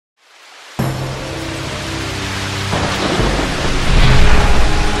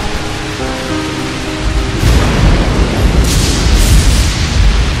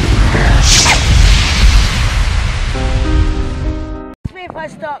I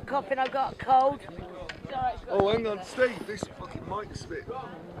start coughing, I've got a cold. Oh, hang on, Steve, this fucking mic's a bit...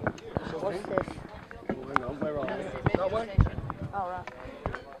 What's this? Oh, hang on, where are we? That way? All right.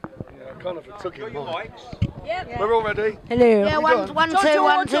 Yeah, I kind of took it. Yep. We're all ready? Hello. Yeah, one, 2, 1,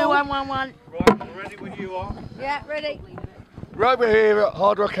 2, 1, 1, 1. Right, we're ready when you are. Yeah, ready. Right, we're here at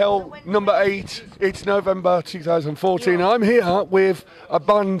Hard Rock Hell number 8. It's November 2014. I'm here with a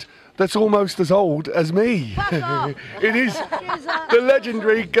band that's almost as old as me. It is the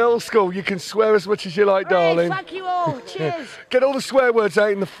legendary Girlschool. You can swear as much as you like, darling. Fuck you all. Cheers. Get all the swear words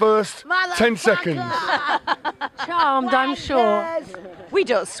out in the first 10 seconds. Charmed, I'm sure. We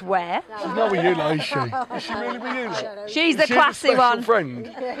don't swear. She's not with you, though, is she? Is she really with you? Though? She's the Is she classy the special one.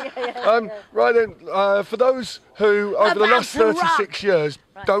 friend? Right then, for those who over the last 36 years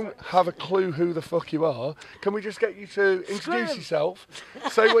don't have a clue who the fuck you are, can we just get you to introduce yourself,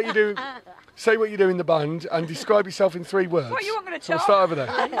 say what you do in the band, and describe yourself in 3 words? What, you weren't going to So we'll talk? start over there.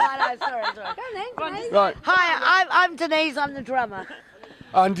 Sorry. Right, Hi, I'm Denise, I'm the drummer.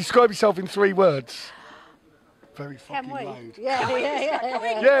 and describe yourself in 3 words. Very fucking loud. Yeah.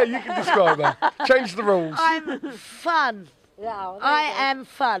 Yeah, you can describe that. Change the rules. I'm fun. I am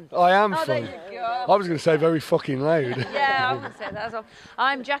fun. I am fun. There you go. I was going to say very fucking loud. Yeah, I wouldn't say that as well.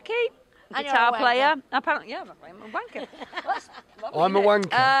 I'm Jackie, And you're guitar a wanker. player. Apparently, yeah, I'm a wanker. That's lovely, I'm a isn't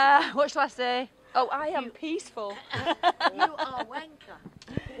it? wanker. What shall I say? Oh, I am peaceful. You are wanker.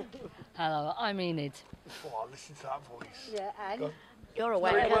 Hello, I'm Enid. Oh, listen to that voice. Yeah, and you're a 3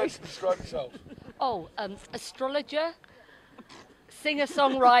 wanker. words to describe yourself. Oh, astrologer,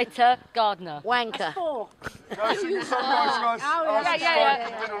 singer-songwriter, gardener. Wanker. Guys, sing the song, guys.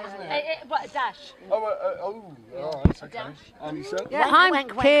 What a dash. Oh, all right, okay. And you said? Yeah, I'm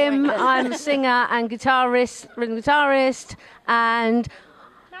wank, wank, Kim. wanker. I'm a singer and guitarist, rhythm guitarist, and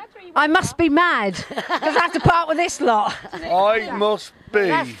I must be mad because I have to part with this lot. I must be.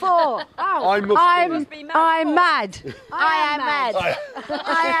 That's 4. I must I'm be. I'm mad. I am mad.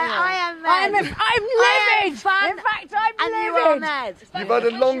 I am mad. I'm livid. fun. In fact, I'm And you livid. are mad. You've had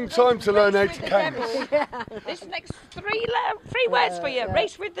a long time to learn how to count. This next 3 words for you.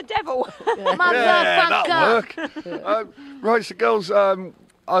 Race with the devil. Yeah, Motherfucker. that'll work. Right, so girls,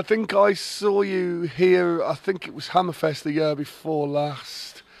 I think I saw you here, I think it was Hammerfest the year before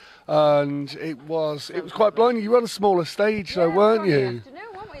last. And it was quite blinding. You were on a smaller stage, though, weren't you? Afternoon,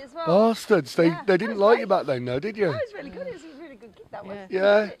 weren't we, as well? Bastards. They didn't like you back then, though, did you? That was really good. It was a really good gig, that was.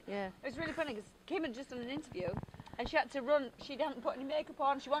 Yeah. It was really funny because Kim had just done an interview and she had to run. She hadn't put any makeup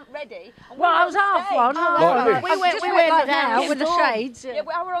on. She wasn't ready. And Well, we I were was on half stage. one. Like We went like down now with the shades. Yeah,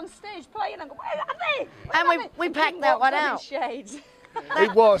 I were on stage playing and go, where are they? And we packed that one out. Shades.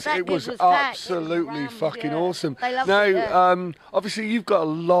 It was that gig was packed. absolutely fucking awesome. They loved Now, it, yeah. obviously, you've got a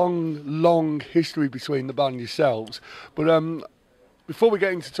long history between the band yourselves. But before we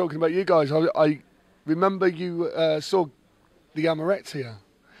get into talking about you guys, I remember you saw the Amorettes here.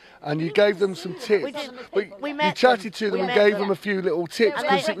 And you gave them some tips. We did. But We you met chatted to them. them We and met gave them. them a few little tips And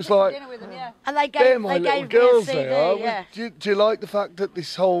because they- it was like, Dinner with them, yeah. And they they're gave, my they little gave girls me a CD, they are. yeah. Do you like the fact that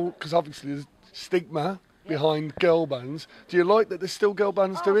this whole, because obviously there's stigma behind girl bands, do you like that there's still girl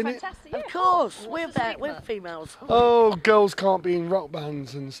bands doing it? Fantastic. Of course, we're females. Oh, girls can't be in rock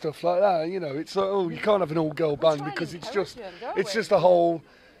bands and stuff like that. You know, it's like, oh, you can't have an all-girl band because it's just a whole.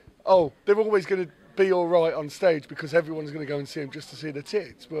 Oh, they're always going to be all right on stage because everyone's going to go and see them just to see the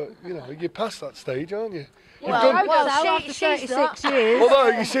tits. But you know, you're past that stage, aren't you? After 36 years. Although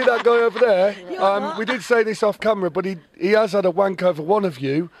you see that guy over there, we did say this off camera, but he has had a wank over one of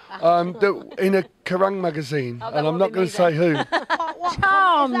you in a Kerrang magazine, and I'm not going to say who.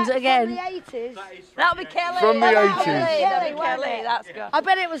 Charmed again. From the 80s. That'll be Kelly. From the That'll 80s. be Kelly. That'll be Kelly, Kelly. That's good. I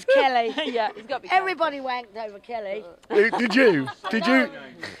bet it was Kelly. Yeah, it's got to be Kelly. Everybody wanked over Kelly. Did you? Did you?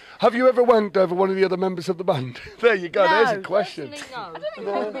 Have you ever wanked over one of the other members of the band? There you go. There's a No. question. I don't think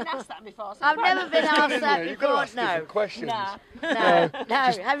I've been asked that before. So I've never been asked that You've got to before. ask No. different questions. No.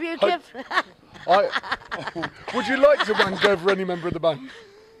 Have you, Kim? Would you like to wank over any member of the band?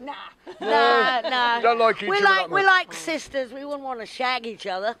 Nah. No. Don't like each We're other like that we're much. like sisters. We wouldn't want to shag each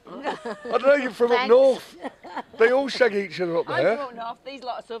other. I don't know. You're from up Thanks. north. They all shag each other up I'm there. from off these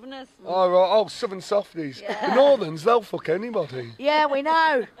lot of southerners. Oh, right. Oh, southern softies. The northerns, they'll fuck anybody. Yeah, we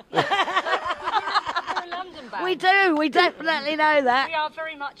know. We're a London band. We do. We definitely know We that. are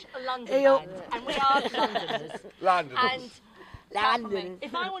very much a London Ew. band, and we are Londoners. London. And London.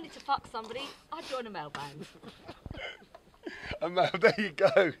 if I wanted to fuck somebody, I'd join a male band. There you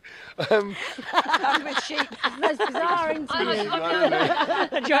go. Band with sheep. Most bizarre interview.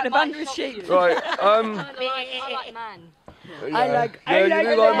 Join a band with sheep. Right. I like man. I like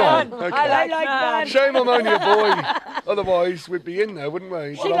man. Okay. I like man. Shame I'm only a boy. Otherwise, we'd be in there, wouldn't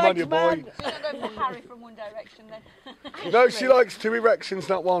we? She But I'm only likes a boy. She's not going for Harry from One Direction then. No, she likes 2 erections,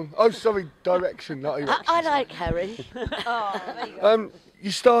 not 1. Oh, sorry, direction, not erection. I like Harry. Oh, there you go.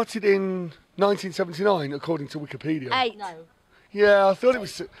 You started in 1979, according to Wikipedia. 8. No. Yeah, I thought it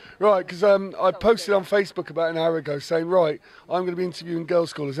was right because I posted on Facebook about an hour ago saying, right, I'm going to be interviewing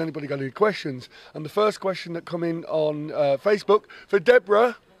Girlschool. Has anybody got any questions? And the first question that come in on Facebook for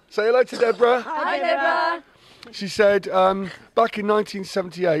Deborah. Say hello to Deborah. Hi, Deborah. She said, back in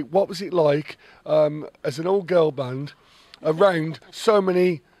 1978, what was it like as an all-girl band around so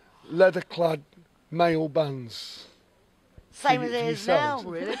many leather-clad male bands? Same as it is now, yourselves.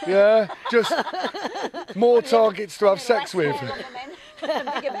 really. Yeah, just more targets to have sex with.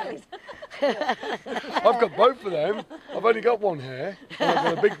 Bigger bellies. I've got both of them. I've only got one hair, and I've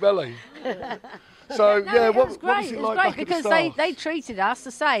got a big belly. So yeah, It what was was great. it It was like great back at the because start? they treated us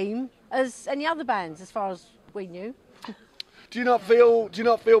the same as any other bands, as far as we knew. Do you not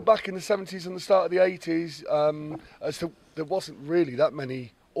feel back in the 70s and the start of the 80s as to there wasn't really that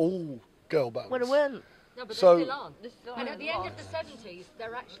many all girl bands? Well, there weren't. No, but So- there still aren't. And at the end of the 70s,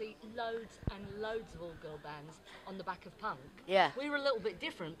 there are actually loads and loads of all-girl bands on the back of punk. Yeah. We were a little bit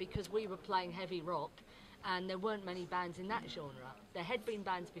different because we were playing heavy rock, and there weren't many bands in that genre. There had been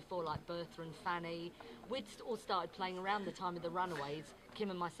bands before, like Bertha and Fanny. We'd all started playing around the time of the Runaways, Kim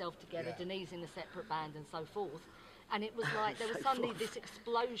and myself together, Denise in a separate band, and so forth. And it was like there was suddenly this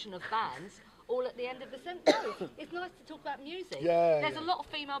explosion of bands all at the end of the sentence. No, it's nice to talk about music. Yeah, There's yeah. a lot of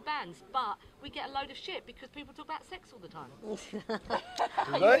female bands, but we get a load of shit because people talk about sex all the time.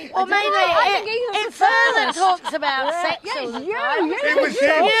 Do they? Well, mainly it's her that talks about sex all the time. It was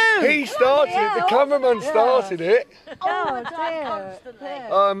him. He started it. The cameraman started it. All the time, constantly.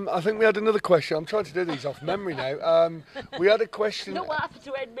 I think we had another question. I'm trying to do these off memory now. We had a question. Look what happened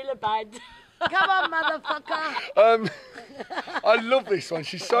to Ed Miller Band. Come on, motherfucker. I love this one.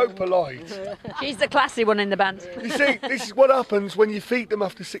 She's so polite. She's the classy one in the band. You see, this is what happens when you feed them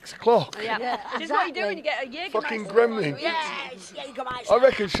after 6 o'clock. Yeah. This is what you do when you get a Jägermeister. Fucking gremlin. Yes, yeah, you come out. I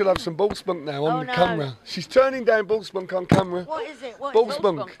reckon she'll have some bull spunk now on Oh, the no. camera. She's turning down bull spunk on camera. What is it? What Bull is it?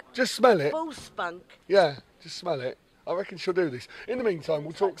 spunk. Just smell it. Bull spunk. Yeah, just smell it. I reckon she'll do this. In the meantime,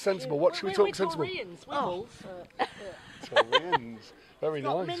 we'll talk sensible. What should we talk sensible? Taurians, we're wolves. Taurians. Very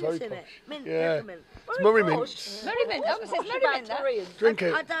Got nice, mints very in it. posh. Mint, Yeah, peppermint. it's Murray mints. Merriment. Oh, it says Merriment there. Taurians. Drink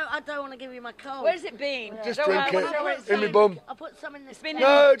it. I don't want to give you my cold. Where's it been? Just Don't drink worry, I wanna know where it. it's In my been. bum. I put some in this. Been in,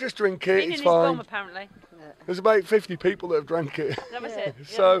 No, just drink been it. in It's his bum, fine. apparently. There's about 50 people that have drank it. That was it.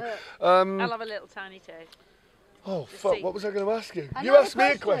 So, I'll have a little tiny taste. oh fuck, see. what was I going to ask you? You Another asked me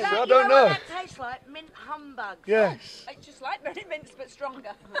a question, I You don't know know. what that tastes like? Mint humbugs. Yes. It's just like Merrimints, but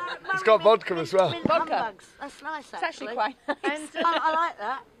stronger. It's got vodka as well. Mint Vodka. humbugs. That's nice, It's actually actually. quite nice. And I like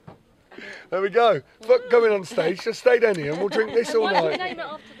that. There we go. Fuck going on stage, just stay down here and we'll drink this all Why don't we night. name it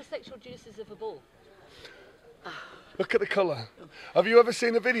after the sexual juices of a bull? Look at the colour. Have you ever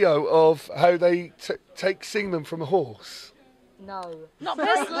seen a video of how they take semen from a horse? No. Not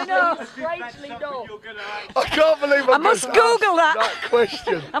personally, no. Strangely not. I can't believe I must Google that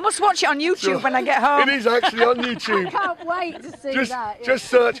question. I must watch it on YouTube when I get It home. is actually on YouTube. Can't wait to see Just, that. yeah. just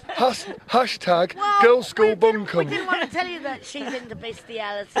search hashtag Girlschool We Bunkum. didn't want to tell you that she's into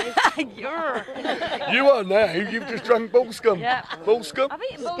bestiality. You are now. You've just drunk bull scum. Yeah. Bull scum. I've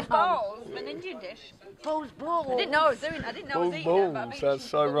eaten bull's balls, an Indian dish. Bull's balls. I didn't know I was doing. I didn't know I was Bull's eating it, but I've balls, eaten that's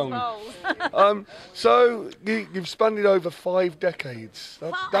so bull's wrong. balls. So you've spanned over 5 decades.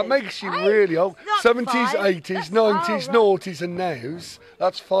 That Five? makes you Five? really old. Not 70s, five. 80s, That's 90s, right. noughties, and nows.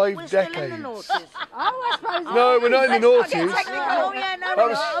 That's 5 We're still decades. in the noughties. Oh, I suppose. No, we're not in the Let's not get noughties. technical. Oh yeah, no, That we're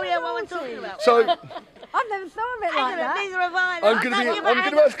was- not. Oh yeah, what we're talking about. So I've never thought of it like that. Neither have I. I'm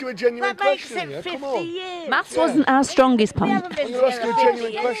going to ask you a genuine That makes question. it Yeah? 50 Come on. years. Maths wasn't our strongest We point. haven't been I'm going to ask you a together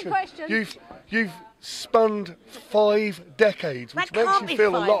genuine 50 years. question. You've spanned 5 decades, which That makes can't you be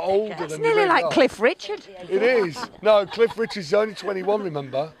feel a 5 lot older decades. than you Nearly really like are. Cliff Richard. It is. No, Cliff Richards is only 21,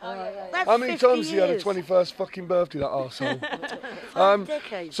 remember? That's How many 50 times has he had a years. 21st fucking birthday, that arsehole? 5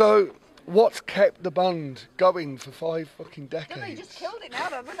 decades. So, what's kept the band going for 5 fucking No, you decades? just killed it now,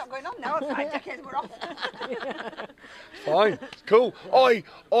 though. We're not going on now. 5 decades, we're off. Fine, it's cool. I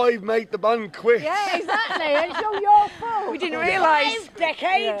made the band quit. Yeah, exactly. It's all your fault. We didn't realise. 5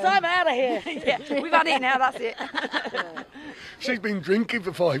 decades. I'm out of here. Yeah, we've had it now, that's it. She's been drinking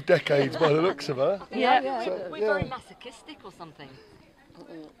for 5 decades by the looks of her. Yeah. We're very masochistic or something.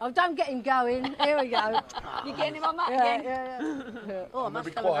 Oh, don't get him going. Here we go. You're getting him on that Yeah, again. yeah. Oh, I Be must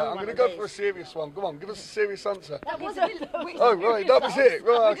have quiet. another I'm one going to of go these. for a serious one. Come on, give us a serious answer. That was Oh, right, that was it.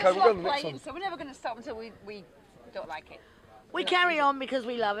 Right, okay, we're going to the next playing, one. so we're never going to stop until we don't like it. We carry on because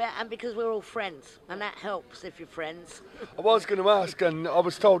we love it and because we're all friends, and that helps if you're friends. I was going to ask, and I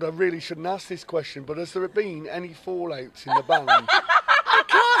was told I really shouldn't ask this question, but has there been any fallouts in the band? Of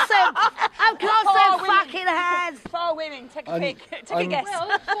course there fucking has. 4 women, take a pick. Take a guess.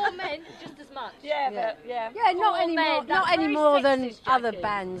 Well, 4 men, just as much. Yeah. Yeah, Four not any men, more. that's Not any very more than sexist, other Jackie.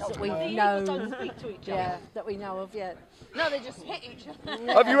 bands that we've The Eagles known. don't speak to each other. Yeah, that we know of. Yeah. No, they just hit each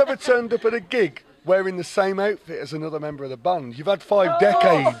other. Have you ever turned up at a gig wearing the same outfit as another member of the band? You've had 5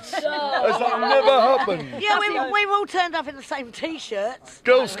 decades. Has that never happened? Yeah, we've all turned up in the same T-shirts.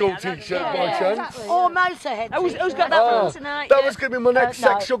 Girlschool t-shirt by chance? Exactly. Or Motorhead Who's T-shirts. got that Oh, one tonight? that was going to be my next No.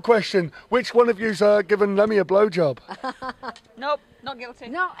 sexual question. Which one of you's given Lemmy a blowjob? Nope, not guilty.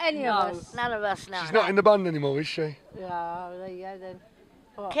 Not any of us. None of us know. She's not in the band anymore, is she? Yeah, there you go then.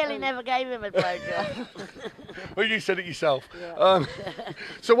 What? Kelly never gave him a blowjob. Well, you said it yourself.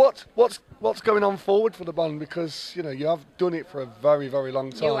 So what's going on forward for the band? Because you know you have done it for a very, very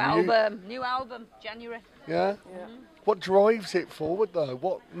long time. New album, January. Yeah. What drives it forward though?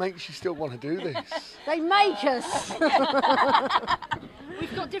 What makes you still want to do this? They make us.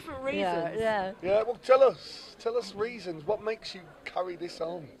 We've got different reasons. Yeah. Yeah. Well, tell us reasons. What makes you carry this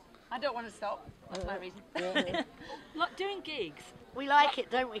on? I don't want to stop. That's my reason. Like doing gigs. We like it,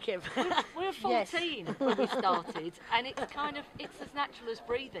 don't we, Kim? We were 14 when we started, and it's as natural as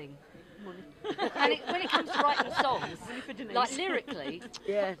breathing. And when it comes to writing songs, like lyrically,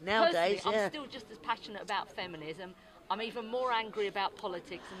 Yeah, nowadays, personally, yeah. I'm still just as passionate about feminism. I'm even more angry about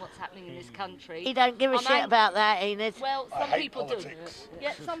politics and what's happening in this country. He don't give a I'm shit ang- about that, Enid. Well, some hate people politics. do.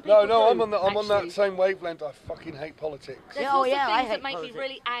 Yeah, some people No, do. I'm on that actually. same wavelength. I fucking hate politics. There's Oh, lots yeah, of I things hate that make politics. me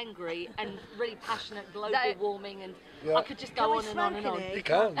really angry and really passionate, global That- warming, and Yeah. I could just Can go we on and on and smoke on. in You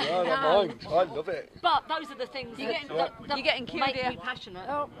can. No, I don't mind. I love it. But those are the things You're that, getting- that you're getting cute make here. me passionate.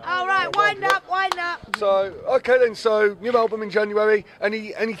 All right, wind up. So okay then. So new album in January.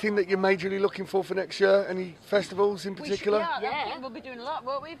 Anything that you're majorly looking for next year? Any festivals in particular? Yeah, I Yeah. think we'll be doing a lot,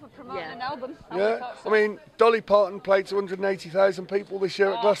 won't we, for promoting Yeah. an album? I Yeah, thought I so. mean, Dolly Parton played to 180,000 people this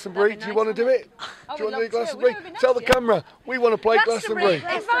year at Oh, Glastonbury. that'd be Do you nice, want to do wouldn't it? Oh, Do you we'd want to do love to. Glastonbury? Would it be Tell the nice, yeah. camera we want to play Glastonbury.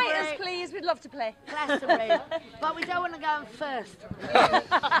 Invite us, please. We'd love to play. Glastonbury. But we don't want to go in first.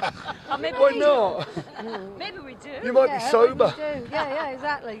 Or maybe Why we not? Maybe we do. You might be sober. Yeah,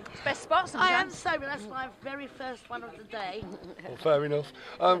 exactly. Best spot I am sometimes. sober. That's my very first one of the day. Well, fair enough.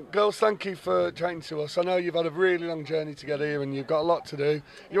 Girls, thank you for chatting to us. I know you've had a really long journey to get here and you've got a lot to do.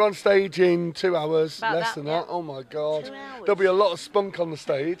 You're on stage in 2 hours, About less that, than yeah. that. Oh my God. 2 hours. There'll be a lot of spunk on the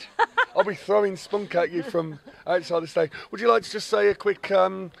stage. I'll be throwing spunk at you from outside the stage. Would you like to just say a quick,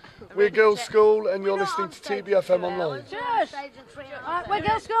 we're Girlschool and you're listening to TBFM Online. Just. We're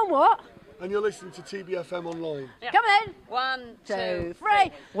girls going what? And you're listening to TBFM Online. Come in. 1, 2, 2, 3.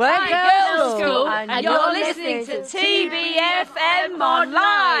 3. We're Girlschool, and and you're listening to TBFM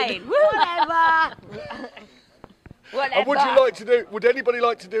Online. Whatever. And would you like to do? Would anybody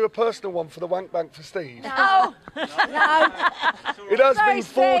like to do a personal one for the Wank Bank for Steve? Oh, No. It has Sorry, been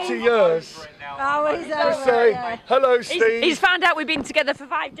 40 Steve. years. Oh, he's Just over. say hello, Steve. he's found out we've been together for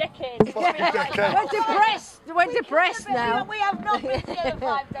 5 decades. Okay. We're depressed. We're depressed now. We have not been together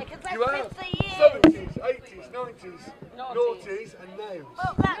 5 decades. You That's have 50 years. 70s, 80s, 90s, noughties, and now.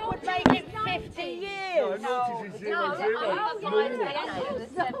 Well, that would make it 50 years. No, noughties is 0, 0.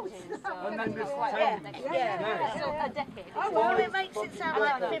 And then there's 10s. Well, it makes it sound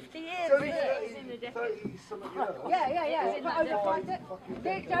like 50 years. It's only 30 something years. Yeah. But over 5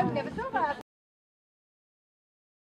 decades. Don't never talk about